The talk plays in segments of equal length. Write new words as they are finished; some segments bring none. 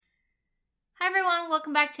everyone,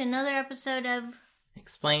 welcome back to another episode of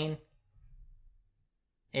Explain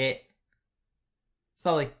It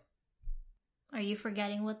Slowly. Are you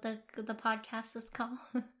forgetting what the podcast is called?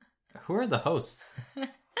 Who are the hosts?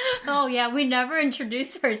 Oh yeah, we never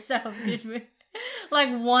introduced ourselves, did we? Like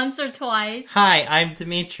once or twice. Hi, I'm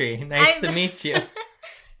Dimitri. Nice to meet you.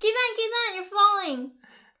 Kitan, you're falling.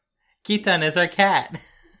 Kitan is our cat.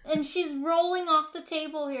 And she's rolling off the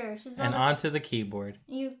table here. And onto the keyboard.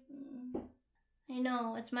 I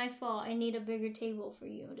know, it's my fault. I need a bigger table for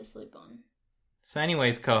you to sleep on. So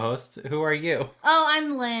anyways, co-host, who are you? Oh,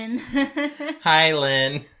 I'm Lynn. Hi,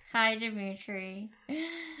 Lynn. Hi, Dimitri.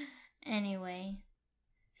 Anyway,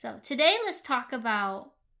 so today let's talk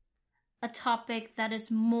about a topic that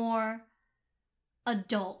is more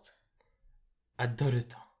adult.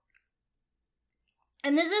 Adulto.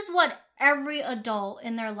 And this is what every adult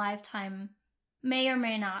in their lifetime may or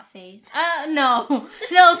may not face. No,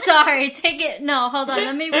 sorry. Take it. No, hold on.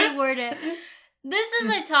 Let me reword it. This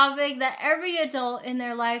is a topic that every adult in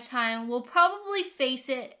their lifetime will probably face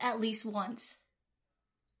it at least once.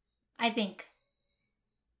 I think.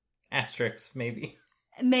 Asterisk, maybe.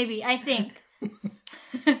 Maybe, I think.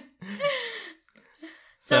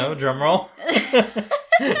 So, drum roll.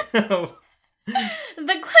 The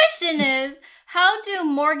question is, how do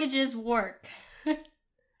mortgages work?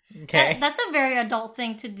 Okay. That's a very adult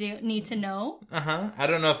thing to need to know. I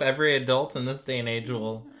don't know if every adult in this day and age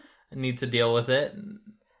will need to deal with it,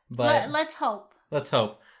 but let's hope. Let's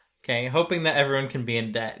hope. Okay, hoping that everyone can be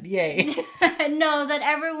in debt. Yay. No, that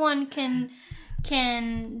everyone can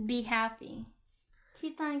be happy.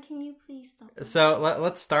 Kitan, can you please stop? So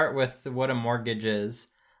let's start with what a mortgage is.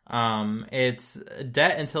 It's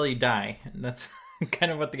debt until you die. That's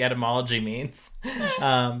kind of what the etymology means.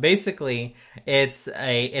 Basically, it's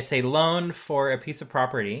a loan for a piece of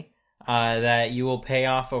property that you will pay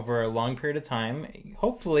off over a long period of time,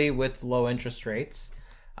 hopefully with low interest rates,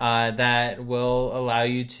 that will allow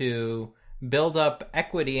you to build up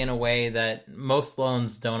equity in a way that most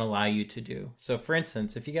loans don't allow you to do. So, for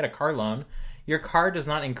instance, if you get a car loan, your car does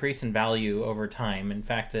not increase in value over time. In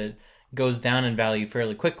fact, it goes down in value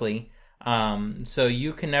fairly quickly. So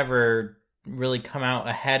you can never really come out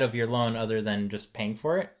ahead of your loan other than just paying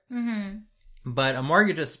for it. Mm-hmm. But a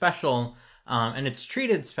mortgage is special, and it's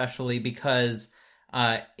treated specially because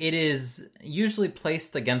it is usually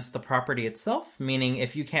placed against the property itself, meaning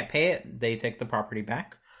if you can't pay it, they take the property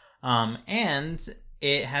back. And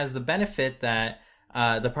it has the benefit that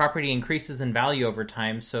the property increases in value over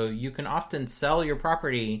time, so you can often sell your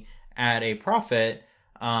property at a profit,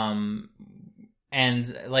 and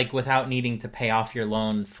like without needing to pay off your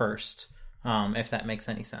loan first, if that makes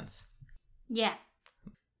any sense. Yeah.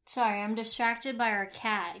 Sorry, I'm distracted by our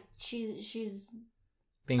cat. She's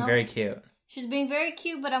being very cute. She's being very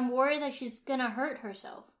cute, but I'm worried that she's gonna hurt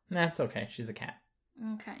herself. Nah, it's okay. She's a cat.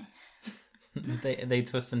 Okay. They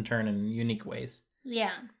twist and turn in unique ways.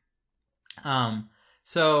 Yeah.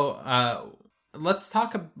 So let's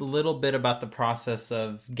talk a little bit about the process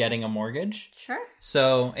of getting a mortgage. Sure.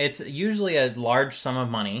 So it's usually a large sum of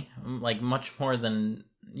money, like much more than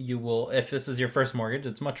you will, if this is your first mortgage,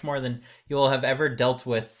 it's much more than you will have ever dealt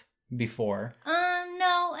with before.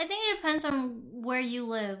 No, I think it depends on where you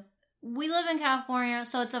live. We live in California,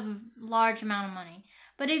 so it's a large amount of money.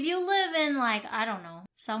 But if you live in, like, I don't know,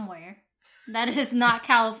 somewhere that is not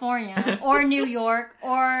California or New York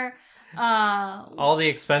or all the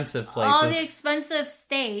expensive places, all the expensive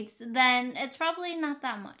states, then it's probably not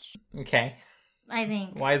that much. Okay. I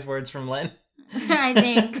think. Wise words from Lynn. I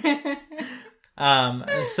think.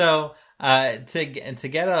 So to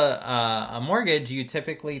get a mortgage, you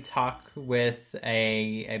typically talk with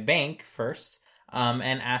a bank first,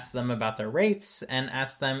 and ask them about their rates and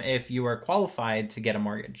ask them if you are qualified to get a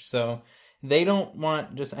mortgage. So they don't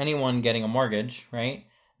want just anyone getting a mortgage, right?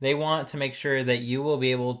 They want to make sure that you will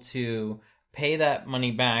be able to pay that money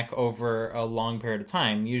back over a long period of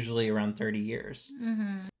time, usually around 30 years.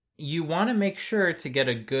 Mm-hmm. You want to make sure to get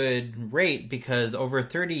a good rate because over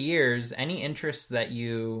 30 years, any interest that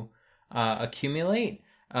you accumulate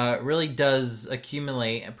really does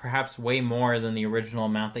accumulate perhaps way more than the original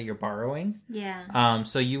amount that you're borrowing. Yeah.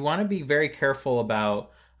 So you want to be very careful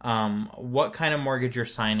about what kind of mortgage you're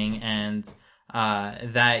signing and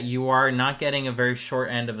that you are not getting a very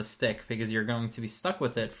short end of a stick because you're going to be stuck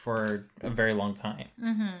with it for a very long time.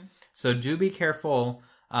 Mm-hmm. So do be careful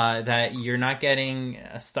that you're not getting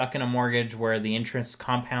stuck in a mortgage where the interest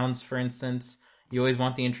compounds, for instance. You always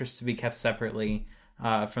want the interest to be kept separately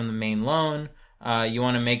from the main loan. You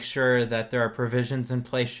want to make sure that there are provisions in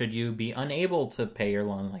place should you be unable to pay your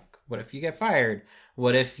loan. Like, what if you get fired?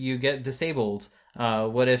 What if you get disabled?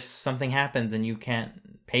 What if something happens and you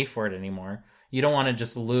can't pay for it anymore? You don't want to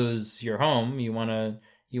just lose your home. You want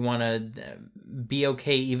to be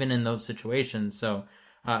okay even in those situations. So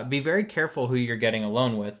be very careful who you're getting a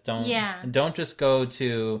loan with. Don't just go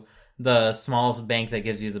to the smallest bank that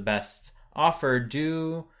gives you the best offer.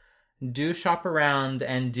 Do shop around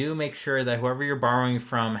and do make sure that whoever you're borrowing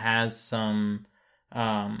from has some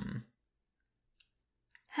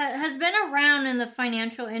has been around in the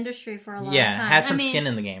financial industry for a long time. Yeah, has some skin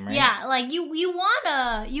in the game, right? Yeah, like you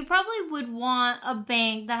probably would want a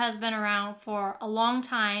bank that has been around for a long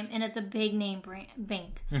time and it's a big name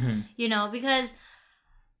bank. Mm-hmm. Because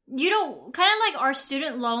kind of like our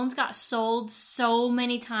student loans got sold so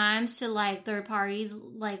many times to like third parties,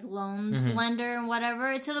 like loans lender and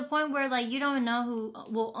whatever, to the point where like you don't even know who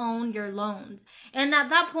will own your loans. And at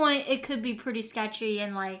that point, it could be pretty sketchy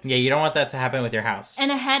and like... Yeah, you don't want that to happen with your house.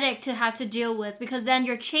 And a headache to have to deal with, because then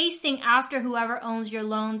you're chasing after whoever owns your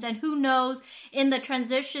loans, and who knows in the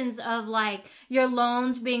transitions of like your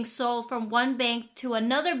loans being sold from one bank to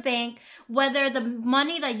another bank, whether the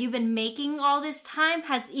money that you've been making all this time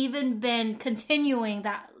has even been continuing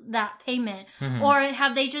that payment, or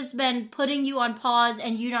have they just been putting you on pause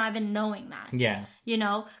and you not even knowing that? Yeah,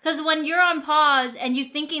 because when you're on pause and you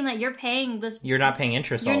thinking that you're paying this, you're not paying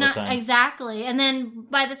interest all the time. Exactly. And then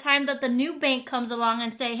by the time that the new bank comes along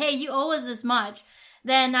and say, hey, you owe us this much,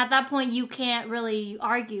 then at that point you can't really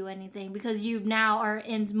argue anything, because you now are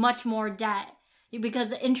in much more debt because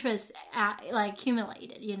the interest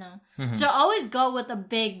accumulated. So always go with a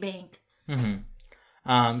big bank.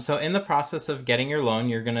 So in the process of getting your loan,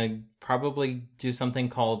 you're going to probably do something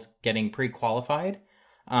called getting pre-qualified.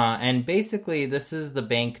 And basically, this is the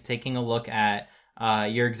bank taking a look at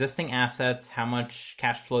your existing assets, how much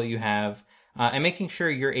cash flow you have, and making sure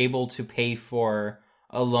you're able to pay for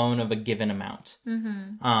a loan of a given amount.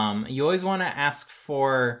 You always want to ask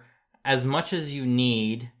for as much as you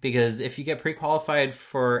need, because if you get pre-qualified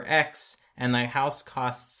for X and the house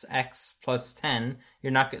costs X plus 10,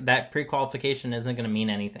 that pre-qualification isn't going to mean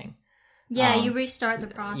anything. Yeah, you restart the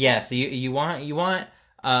process. Yeah, so you want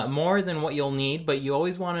more than what you'll need, but you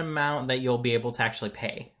always want an amount that you'll be able to actually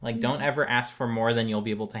pay. Like, don't ever ask for more than you'll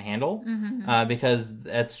be able to handle, because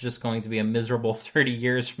that's just going to be a miserable 30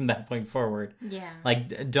 years from that point forward. Yeah.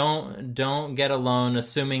 Like, don't get a loan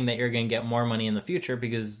assuming that you're going to get more money in the future,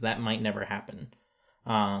 because that might never happen.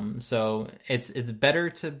 So it's better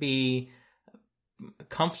to be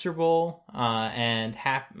comfortable and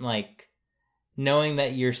knowing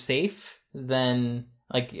that you're safe than...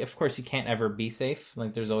 Like, of course, you can't ever be safe.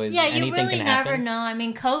 Like, there's always anything you really can happen. never know. I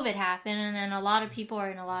mean, COVID happened, and then a lot of people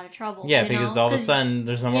are in a lot of trouble. Yeah, because all of a sudden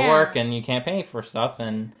there's no more work, and you can't pay for stuff,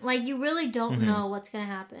 and like you really don't know what's going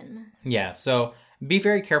to happen. Yeah, so be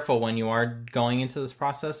very careful when you are going into this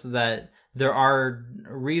process that there are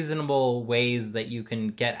reasonable ways that you can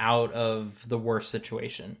get out of the worst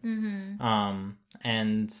situation.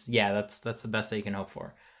 And yeah, that's the best that you can hope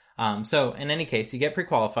for. So in any case, you get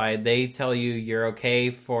pre-qualified. They tell you you're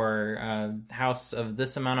okay for a house of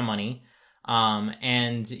this amount of money.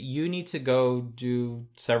 And you need to go do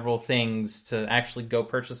several things to actually go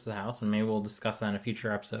purchase the house. And maybe we'll discuss that in a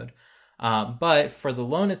future episode. But for the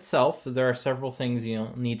loan itself, there are several things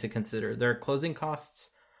you'll need to consider. There are closing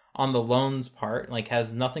costs on the loans part, like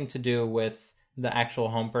has nothing to do with the actual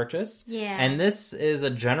home purchase. Yeah. And this is a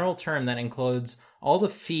general term that includes all the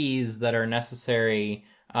fees that are necessary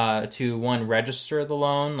to register the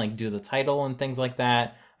loan, like do the title and things like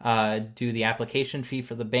that, do the application fee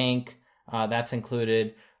for the bank, that's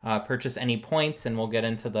included, purchase any points, and we'll get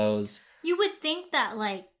into those. You would think that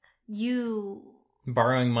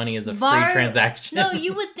borrowing money is a free transaction. No,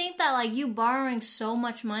 you would think that like you borrowing so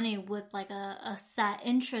much money with like a set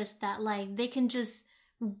interest that like they can just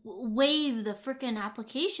waive the freaking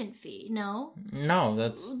application fee. No,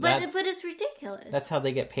 but it's ridiculous. That's how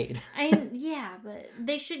they get paid. Yeah, but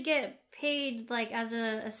they should get paid like as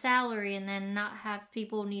a salary, and then not have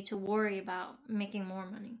people need to worry about making more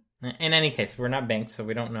money. In any case, we're not banks, so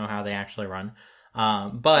we don't know how they actually run.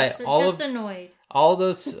 But annoyed. All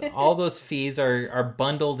those fees are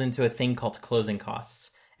bundled into a thing called closing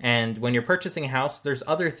costs. And when you're purchasing a house, there's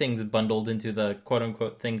other things bundled into the quote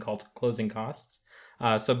unquote thing called closing costs.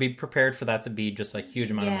 So be prepared for that to be just a huge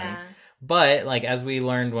amount of money. But like as we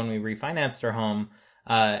learned when we refinanced our home,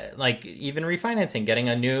 like even refinancing, getting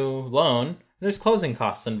a new loan, there's closing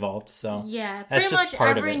costs involved. So yeah, pretty much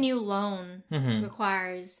every new loan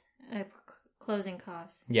requires a closing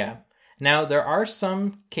costs. Yeah. Now there are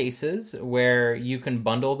some cases where you can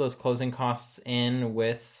bundle those closing costs in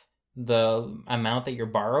with the amount that you're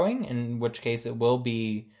borrowing, in which case it will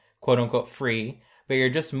be quote unquote free. but you're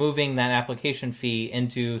just moving that application fee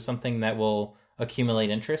into something that will accumulate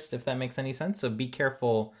interest, if that makes any sense. So be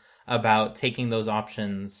careful about taking those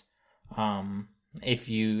options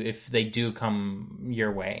if they do come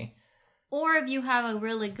your way. Or if you have a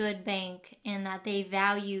really good bank and that they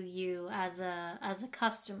value you as a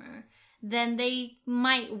customer, then they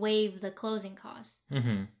might waive the closing costs.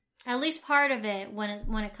 Mm-hmm. At least part of it when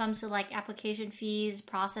it comes to like application fees,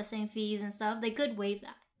 processing fees and stuff, they could waive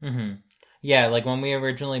that. Mm-hmm. Yeah, like when we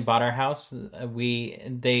originally bought our house,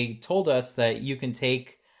 they told us that you can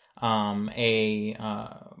take a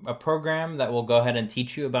program that will go ahead and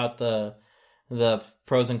teach you about the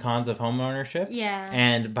pros and cons of home ownership. Yeah.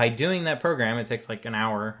 And by doing that program, it takes like an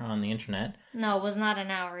hour on the internet. No, it was not an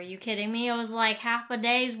hour. Are you kidding me? It was like half a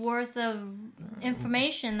day's worth of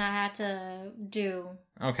information that I had to do.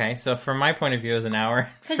 Okay, so from my point of view, it was an hour.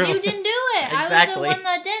 Because you didn't do it. Exactly. I was the one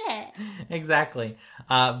that did it. Exactly.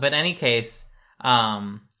 But in any case,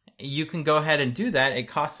 you can go ahead and do that. It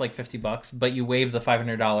costs like $50, but you waive the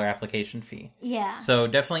 $500 application fee. Yeah. So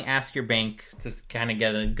definitely ask your bank to kind of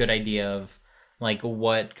get a good idea of like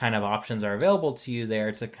what kind of options are available to you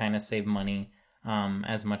there to kind of save money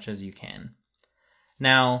as much as you can.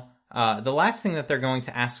 Now, the last thing that they're going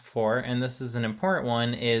to ask for, and this is an important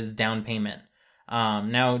one, is down payment.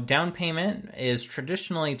 Now, down payment is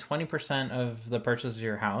traditionally 20% of the purchase of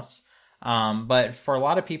your house. But for a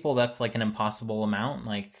lot of people, that's like an impossible amount.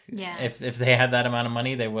 Like, if they had that amount of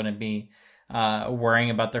money, they wouldn't be worrying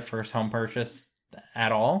about their first home purchase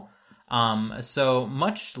at all. So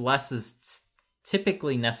much less is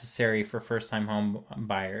typically necessary for first-time home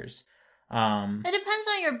buyers. It depends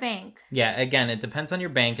on your bank. Yeah, again, it depends on your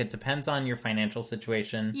bank. It depends on your financial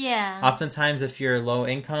situation. Yeah. Oftentimes, if you're low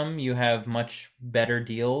income, you have much better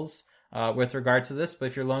deals with regard to this. But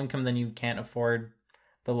if you're low income, then you can't afford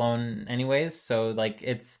the loan anyways. So like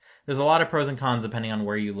there's a lot of pros and cons depending on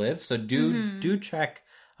where you live. So do check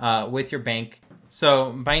with your bank.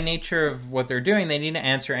 So by nature of what they're doing, they need to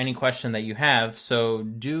answer any question that you have. So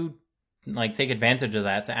do like take advantage of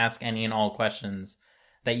that to ask any and all questions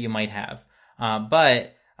that you might have.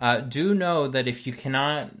 But do know that if you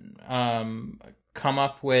cannot come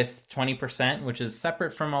up with 20%, which is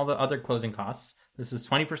separate from all the other closing costs, this is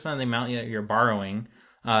 20% of the amount that you're borrowing,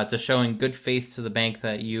 to show in good faith to the bank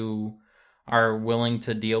that you are willing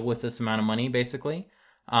to deal with this amount of money, basically.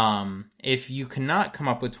 If you cannot come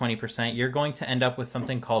up with 20%, you're going to end up with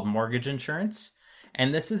something called mortgage insurance.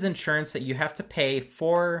 And this is insurance that you have to pay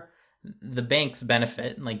for the bank's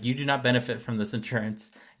benefit. Like, you do not benefit from this insurance.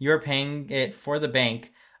 You're paying it for the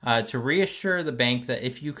bank to reassure the bank that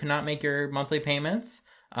if you cannot make your monthly payments,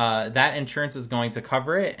 that insurance is going to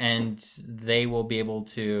cover it, and they will be able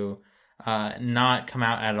to not come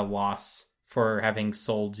out at a loss for having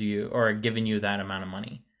sold you or given you that amount of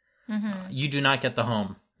money. Mm-hmm. You do not get the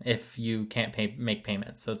home if you can't make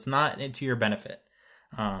payments. So it's not to your benefit.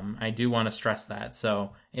 I do want to stress that.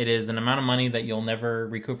 So it is an amount of money that you'll never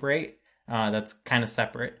recuperate. That's kind of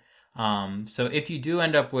separate. So if you do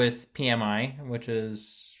end up with PMI, which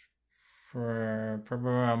is for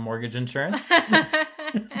mortgage insurance,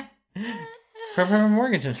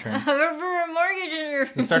 mortgage insurance.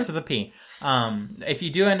 It starts with a P. If you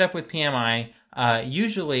do end up with PMI,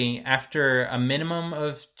 usually after a minimum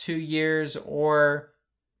of 2 years or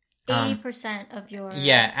 80% of your...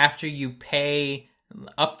 Yeah, after you pay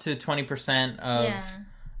up to 20%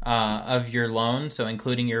 of your loan, so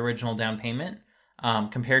including your original down payment,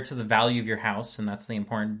 compared to the value of your house, and that's the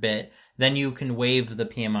important bit, then you can waive the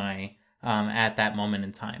PMI at that moment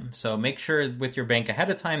in time. So make sure with your bank ahead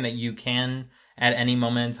of time that you can, at any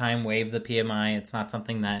moment in time, waive the PMI. It's not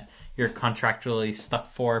something that you're contractually stuck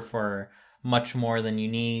for much more than you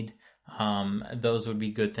need. Those would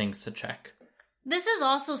be good things to check. This is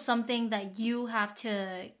also something that you have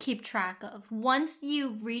to keep track of. Once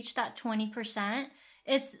you reach that 20%,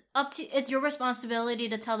 it's your responsibility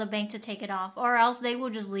to tell the bank to take it off, or else they will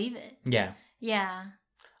just leave it. Yeah. Yeah.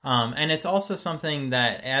 And it's also something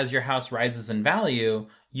that as your house rises in value,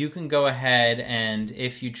 you can go ahead and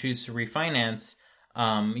if you choose to refinance,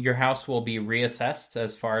 your house will be reassessed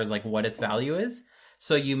as far as like what its value is.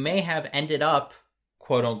 So you may have ended up,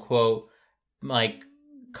 quote unquote, like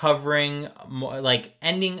covering more, like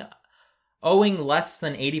owing less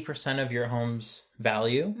than 80% of your home's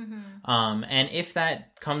value. Mm-hmm. And if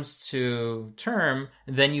that comes to term,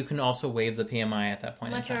 then you can also waive the PMI at that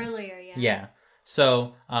point. Much earlier, yeah. Yeah.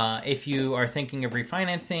 So if you are thinking of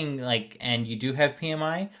refinancing, and you do have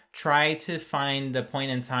PMI, try to find a point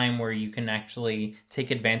in time where you can actually take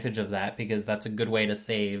advantage of that, because that's a good way to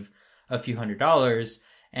save a few $100s.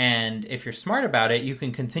 And if you're smart about it, you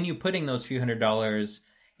can continue putting those few $100s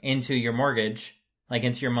into your mortgage like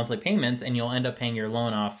into your monthly payments, and you'll end up paying your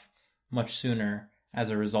loan off much sooner as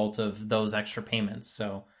a result of those extra payments.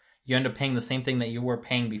 So you end up paying the same thing that you were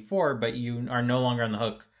paying before, but you are no longer on the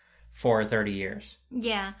hook for 30 years.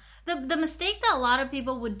 Yeah. The mistake that a lot of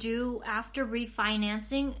people would do after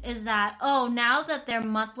refinancing is that, now that their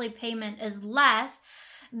monthly payment is less,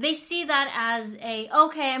 they see that as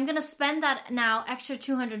okay, I'm going to spend that now extra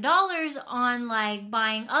 $200 on like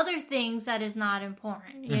buying other things that is not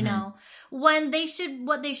important, you know, when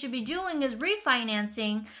what they should be doing is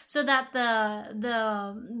refinancing so that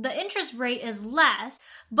the interest rate is less,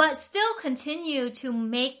 but still continue to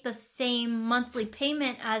make the same monthly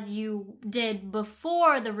payment as you did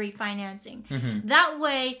before the refinancing. That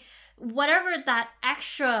way, whatever that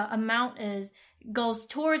extra amount is, goes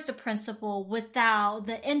towards the principal without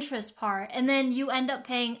the interest part, and then you end up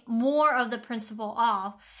paying more of the principal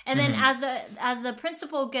off, and then as the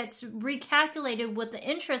principal gets recalculated with the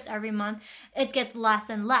interest every month, it gets less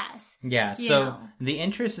and less. So the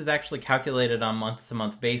interest is actually calculated on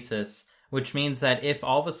month-to-month basis, which means that if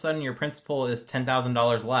all of a sudden your principal is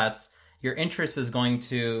 $10,000 less, your interest is going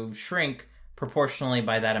to shrink proportionally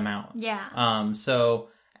by that amount. So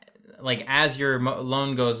like as your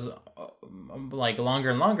loan goes like longer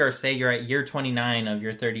and longer, say you're at year 29 of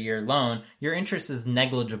your 30-year loan, your interest is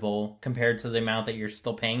negligible compared to the amount that you're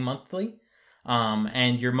still paying monthly.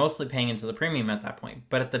 And you're mostly paying into the premium at that point.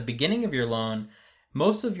 But at the beginning of your loan,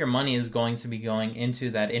 most of your money is going to be going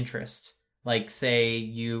into that interest. Like say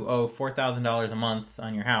you owe $4,000 a month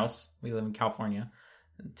on your house. We live in California.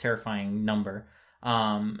 Terrifying number.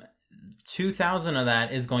 2,000 of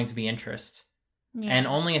that is going to be interest. And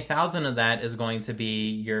only 1,000 of that is going to be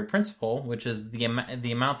your principal, which is the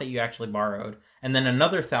amount that you actually borrowed. And then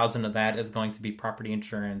another 1,000 of that is going to be property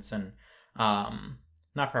insurance and,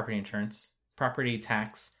 not property insurance, property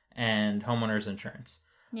tax and homeowners insurance.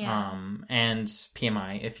 And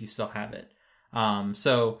PMI if you still have it.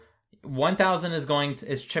 So 1,000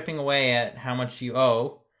 is chipping away at how much you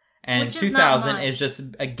owe. And 2,000 is just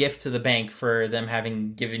a gift to the bank for them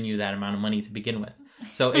having given you that amount of money to begin with.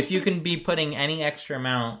 So if you can be putting any extra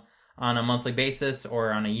amount on a monthly basis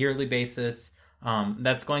or on a yearly basis,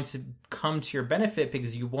 that's going to come to your benefit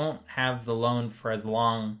because you won't have the loan for as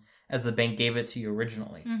long as the bank gave it to you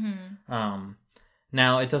originally.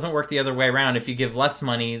 Now, it doesn't work the other way around. If you give less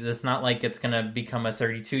money, it's not like it's going to become a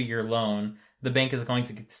 32-year loan. The bank is going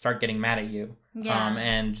to start getting mad at you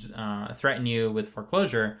and threaten you with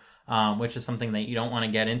foreclosure, which is something that you don't want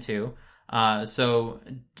to get into. So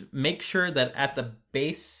make sure that at the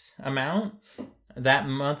base amount, that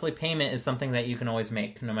monthly payment is something that you can always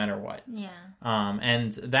make no matter what.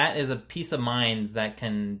 And that is a peace of mind that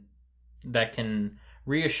can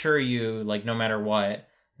reassure you, like no matter what,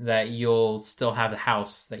 that you'll still have a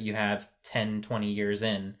house that you have 10, 20 years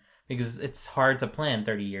in, because it's hard to plan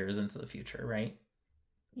 30 years into the future, right?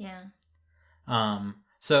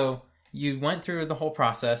 So you went through the whole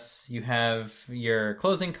process. You have your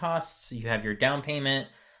closing costs. You have your down payment.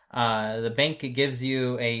 The bank gives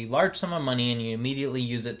you a large sum of money and you immediately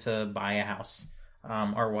use it to buy a house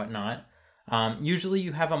or whatnot. Usually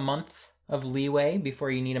you have a month of leeway before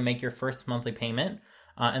you need to make your first monthly payment.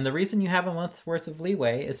 And the reason you have a month's worth of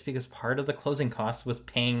leeway is because part of the closing cost was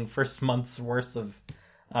paying first month's worth of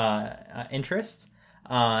interest.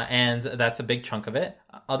 And that's a big chunk of it.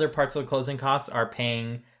 Other parts of the closing costs are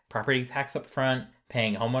paying property tax up front,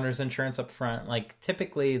 paying homeowners insurance up front. Like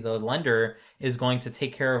typically the lender is going to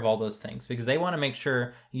take care of all those things because they want to make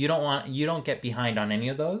sure you don't get behind on any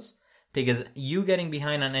of those, because you getting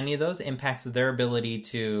behind on any of those impacts their ability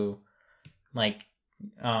to like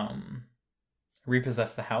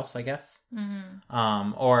repossess the house, I guess.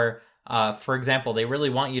 Or for example, they really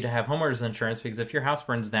want you to have homeowners insurance because if your house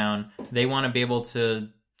burns down, they want to be able to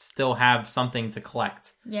still have something to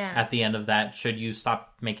collect at the end of that should you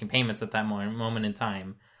stop making payments at that moment in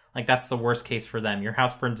time. Like that's the worst case for them. Your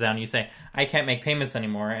house burns down, you say, I can't make payments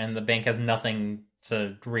anymore, and the bank has nothing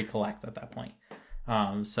to recollect at that point.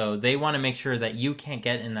 So they want to make sure that you can't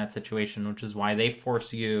get in that situation, which is why they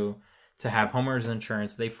force you to have homeowners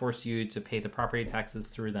insurance. They force you to pay the property taxes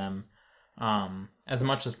through them as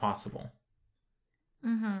much as possible.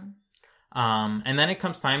 And then it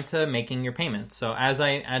comes time to making your payments. So as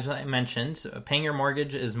I mentioned, paying your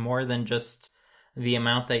mortgage is more than just the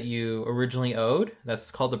amount that you originally owed.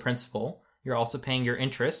 That's called the principal. You're also paying your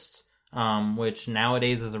interest, which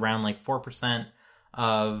nowadays is around like 4%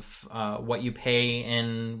 of what you pay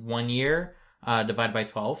in 1 year divided by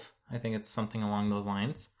 12. I think it's something along those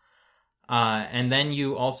lines. And then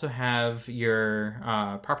you also have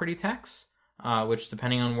your property tax, which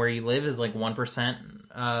depending on where you live is like 1%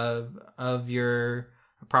 of your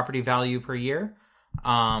property value per year.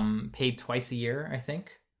 paid twice a year, I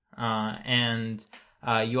think. And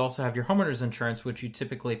you also have your homeowner's insurance, which you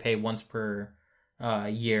typically pay once per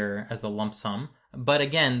year as a lump sum. But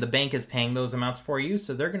again, the bank is paying those amounts for you,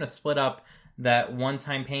 so they're going to split up that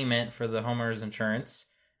one-time payment for the homeowner's insurance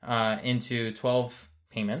into 12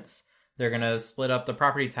 payments. They're going to split up the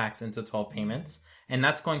property tax into 12 payments, and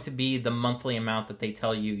that's going to be the monthly amount that they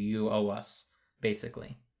tell you owe us,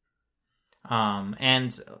 basically.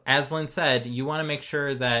 And as Lynn said, you want to make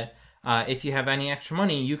sure that if you have any extra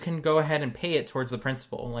money, you can go ahead and pay it towards the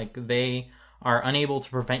principal. Like, they are unable to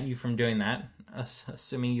prevent you from doing that,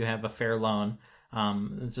 assuming you have a fair loan.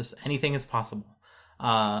 It's just anything is possible.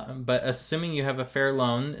 But assuming you have a fair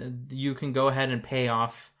loan, you can go ahead and pay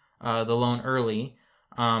off the loan early.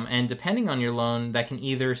 And depending on your loan, that can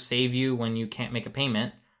either save you when you can't make a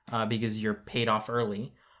payment because you're paid off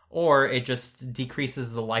early, or it just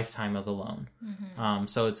decreases the lifetime of the loan. Mm-hmm.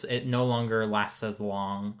 So it no longer lasts as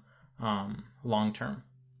long term.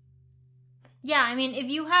 Yeah, I mean, if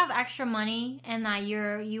you have extra money and that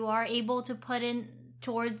you are able to put in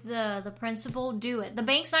towards the principal, do it. The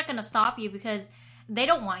bank's not going to stop you because they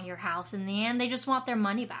don't want your house in the end. They just want their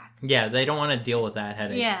money back. Yeah, they don't want to deal with that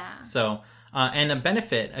headache. Yeah. So, and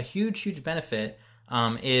a huge benefit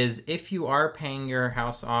is if you are paying your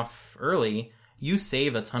house off early, you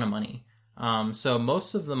save a ton of money. So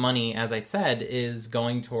most of the money, as I said, is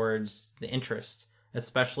going towards the interest,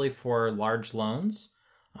 especially for large loans,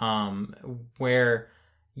 where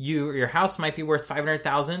your house might be worth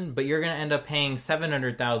 $500,000, but you're going to end up paying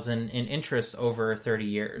 $700,000 in interest over 30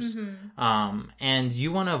 years. Mm-hmm. And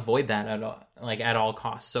you want to avoid that at all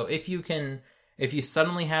costs. So if you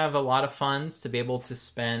suddenly have a lot of funds to be able to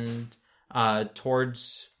spend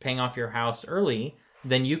towards paying off your house early,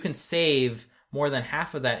 then you can save more than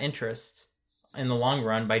half of that interest in the long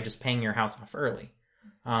run by just paying your house off early.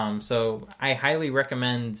 So I highly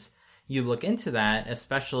recommend you look into that,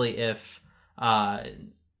 especially if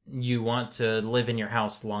you want to live in your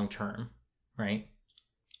house long term, right?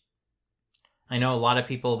 I know a lot of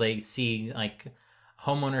people, they see like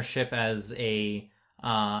homeownership as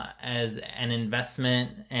an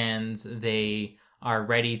investment, and they are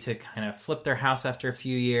ready to kind of flip their house after a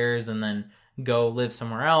few years and then go live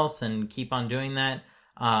somewhere else and keep on doing that.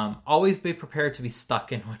 Always be prepared to be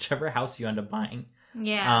stuck in whichever house you end up buying.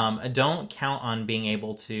 Yeah. Don't count on being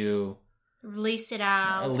able to lease it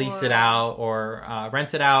out or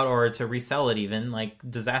rent it out or to resell it even. Like,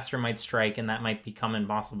 disaster might strike and that might become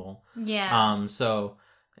impossible. Yeah. So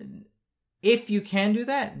if you can do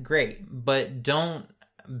that, great. But don't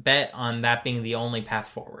bet on that being the only path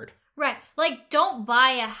forward. Right. Like, don't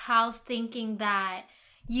buy a house thinking that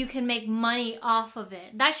you can make money off of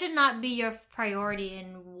it. That should not be your priority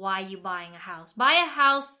in why you buying a house. Buy a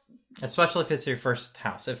house, especially if it's your first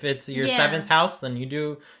house. If it's your seventh house, then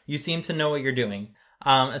you seem to know what you're doing.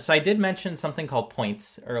 So I did mention something called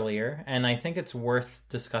points earlier, and I think it's worth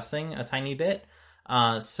discussing a tiny bit.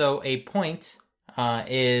 So a point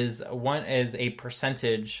is a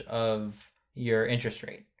percentage of your interest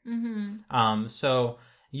rate. Mm-hmm. So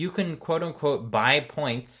you can quote unquote buy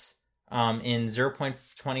points in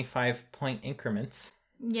 0.25 point increments.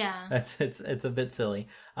 Yeah. It's a bit silly.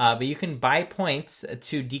 But you can buy points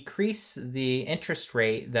to decrease the interest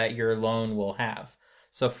rate that your loan will have.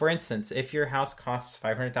 So for instance, if your house costs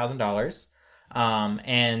 $500,000,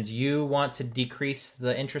 and you want to decrease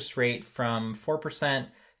the interest rate from 4%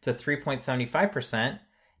 to 3.75%,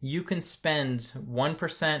 you can spend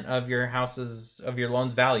 1% of your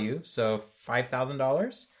loan's value, so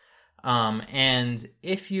 $5,000. And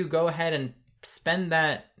if you go ahead and spend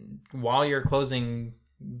that while you're closing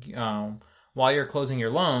your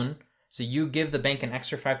loan, so you give the bank an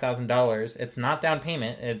extra $5,000, it's not down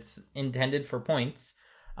payment, it's intended for points,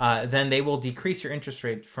 then they will decrease your interest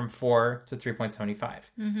rate from 4 to 3.75.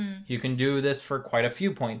 Mm-hmm. You can do this for quite a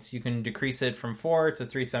few points. You can decrease it from 4 to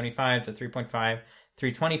 3.75 to 3.5,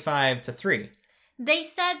 3.25 to 3. They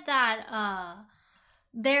said that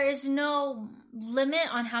there is no limit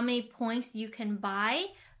on how many points you can buy,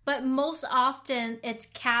 but most often it's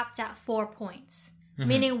capped at 4 points, mm-hmm.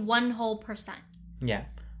 meaning 1 whole percent. Yeah.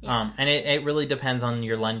 And it really depends on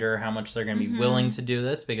your lender, how much they're going to be mm-hmm. willing to do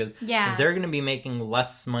this, because they're going to be making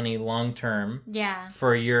less money long term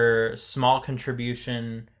for your small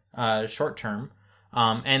contribution short term.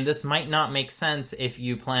 And this might not make sense if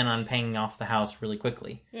you plan on paying off the house really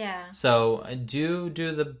quickly. Yeah. So do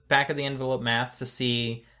the back of the envelope math to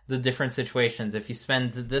see the different situations. If you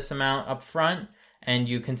spend this amount up front and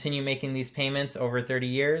you continue making these payments over 30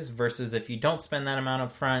 years versus if you don't spend that amount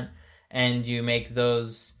up front and you make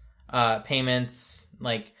those payments,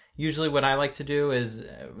 like usually what I like to do is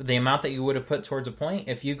the amount that you would have put towards a point,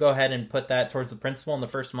 if you go ahead and put that towards the principal in the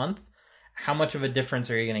first month, how much of a difference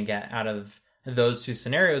are you going to get out of those two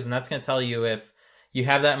scenarios? And that's going to tell you if you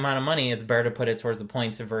have that amount of money, it's better to put it towards the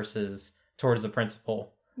points versus towards the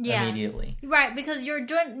principal immediately. Right, because you're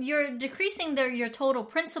decreasing your total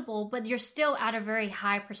principal, but you're still at a very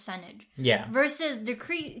high percentage. Yeah. Versus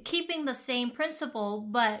keeping the same principal,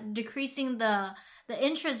 but decreasing the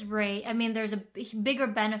interest rate. I mean, there's a bigger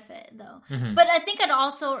benefit, though. Mm-hmm. But I think it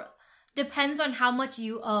also depends on how much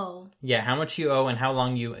you owe. Yeah, how much you owe and how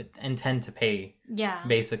long you intend to pay. Yeah.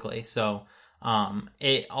 Basically. So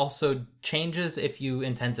it also changes if you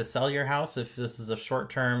intend to sell your house. If this is a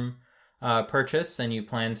short-term purchase and you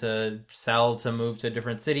plan to sell to move to a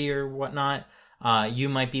different city or whatnot, you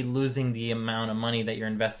might be losing the amount of money that you're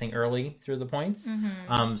investing early through the points.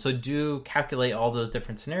 Mm-hmm. So do calculate all those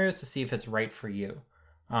different scenarios to see if it's right for you.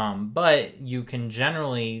 But you can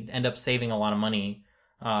generally end up saving a lot of money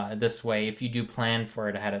this way if you do plan for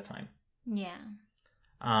it ahead of time. Yeah.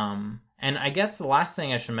 And I guess the last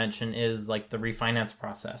thing I should mention is like the refinance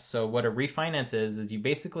process. So what a refinance is you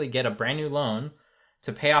basically get a brand new loan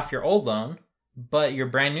to pay off your old loan, but your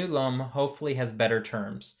brand new loan hopefully has better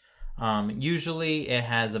terms. Usually it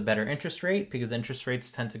has a better interest rate because interest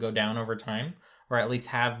rates tend to go down over time, or at least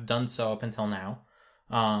have done so up until now.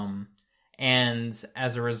 And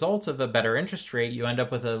as a result of a better interest rate, you end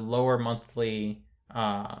up with a lower monthly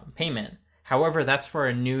payment. However, that's for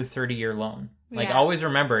a new 30-year loan. Like, always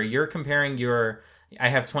remember, you're comparing your I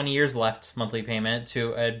have 20 years left monthly payment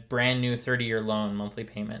to a brand new 30-year loan monthly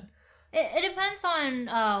payment. It depends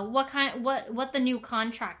on what the new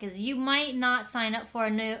contract is. You might not sign up for a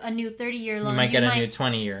new 30-year loan. You might get a new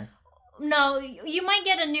 20-year. No, you might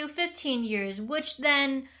get a new 15 years, which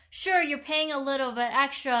then, sure, you're paying a little bit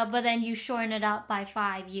extra, but then you shorten it up by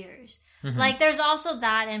 5 years. Mm-hmm. Like, there's also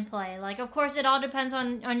that in play. Like, of course, it all depends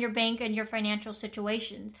on your bank and your financial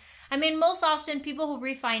situations. I mean, most often, people who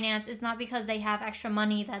refinance, it's not because they have extra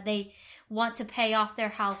money that they want to pay off their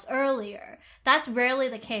house earlier. That's rarely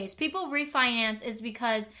the case. People refinance is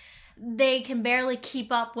because they can barely keep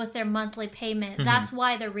up with their monthly payment. Mm-hmm. That's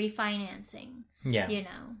why they're refinancing. Yeah. You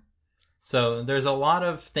know. So, there's a lot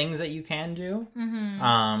of things that you can do.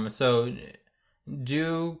 Mm-hmm. So,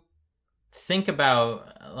 do think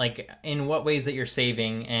about, like, in what ways that you're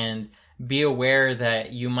saving, and be aware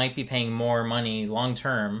that you might be paying more money long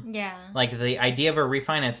term. Yeah. Like, the idea of a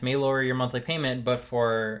refinance may lower your monthly payment, but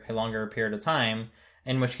for a longer period of time,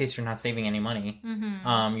 in which case you're not saving any money.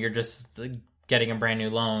 Mm-hmm. You're just getting a brand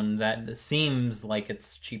new loan that seems like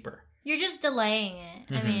it's cheaper. You're just delaying it.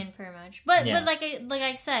 Mm-hmm. I mean, pretty much. But like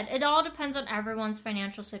I said, it all depends on everyone's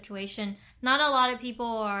financial situation. Not a lot of people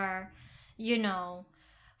are,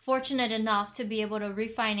 fortunate enough to be able to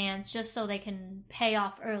refinance just so they can pay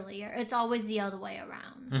off earlier. It's always the other way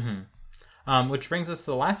around. Mm-hmm. Which brings us to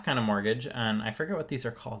the last kind of mortgage, and I forget what these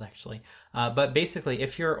are called, actually. But basically,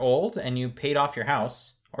 if you're old and you paid off your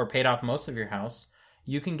house, or paid off most of your house,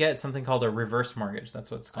 you can get something called a reverse mortgage. That's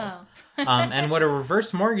what it's called. Oh. And what a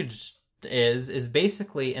reverse mortgage is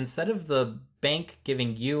basically, instead of the bank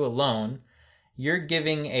giving you a loan, you're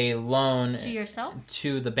giving a loan to yourself?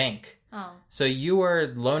 To the bank. Oh. So you are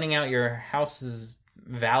loaning out your house's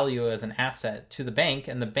value as an asset to the bank,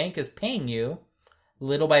 and the bank is paying you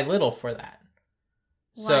little by little for that.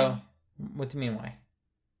 Why? So, what do you mean why?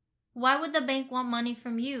 Why would the bank want money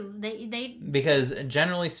from you? They Because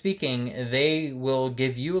generally speaking, they will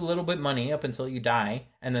give you a little bit money up until you die,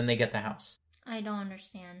 and then they get the house. I don't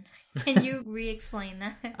understand. Can you re-explain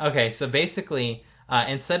that? Okay, so basically,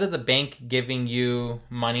 instead of the bank giving you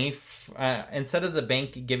money, instead of the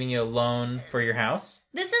bank giving you a loan for your house,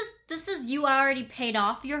 this is you already paid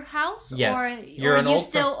off your house, yes, or you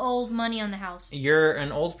still owed money on the house. You're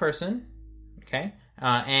an old person, okay,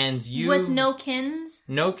 and you with no kins,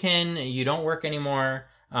 no kin, you don't work anymore,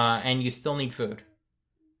 and you still need food.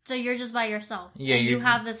 So you're just by yourself, yeah, and you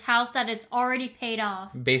have this house that it's already paid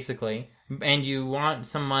off, basically. And you want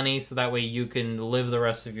some money so that way you can live the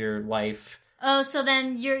rest of your life. Oh, so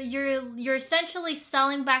then you're essentially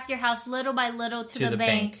selling back your house little by little to the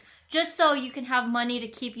bank, just so you can have money to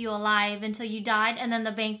keep you alive until you died, and then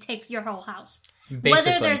the bank takes your whole house. Basically,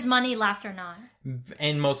 whether there's money left or not.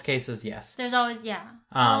 In most cases, yes. There's always, yeah.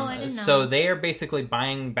 I didn't know. So they are basically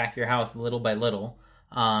buying back your house little by little.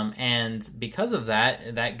 And because of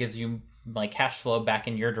that, that gives you like cash flow back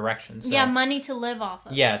in your direction. So, yeah, money to live off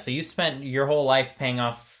of. Yeah, so you spent your whole life paying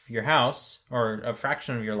off your house, or a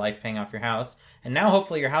fraction of your life paying off your house, and now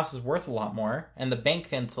hopefully your house is worth a lot more, and the bank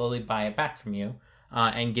can slowly buy it back from you,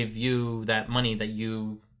 and give you that money that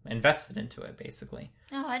you invested into it, basically.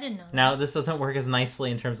 Oh, I didn't know that. Now, this doesn't work as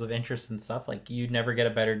nicely in terms of interest and stuff. Like, you'd never get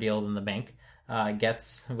a better deal than the bank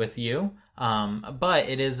gets with you. But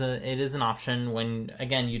it is an option when,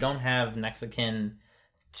 again, you don't have next of kin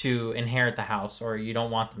to inherit the house, or you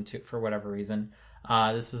don't want them to for whatever reason.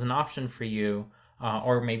 This is an option for you,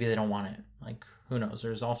 or maybe they don't want it. Like, who knows?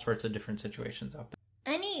 There's all sorts of different situations out there.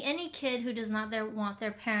 Any kid who does not want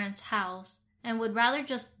their parents' house and would rather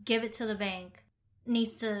just give it to the bank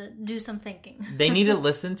needs to do some thinking. They need to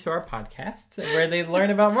listen to our podcast where they learn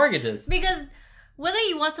about mortgages. Because whether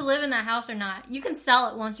you want to live in that house or not, you can sell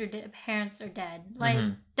it once your parents are dead. Like,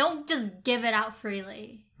 don't just give it out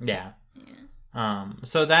freely. Yeah.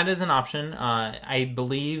 So that is an option. I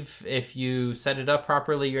believe if you set it up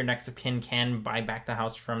properly, your next of kin can buy back the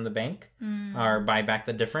house from the bank or buy back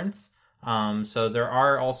the difference. So there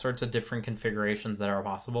are all sorts of different configurations that are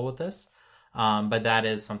possible with this. But that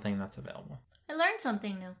is something that's available. I learned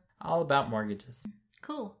something new. All about mortgages.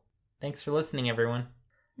 Cool. Thanks for listening, everyone.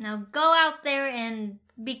 Now go out there and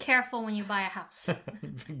be careful when you buy a house.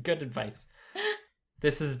 Good advice.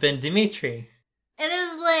 This has been Dimitri. And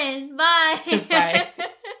this is Lynn. Bye. Bye.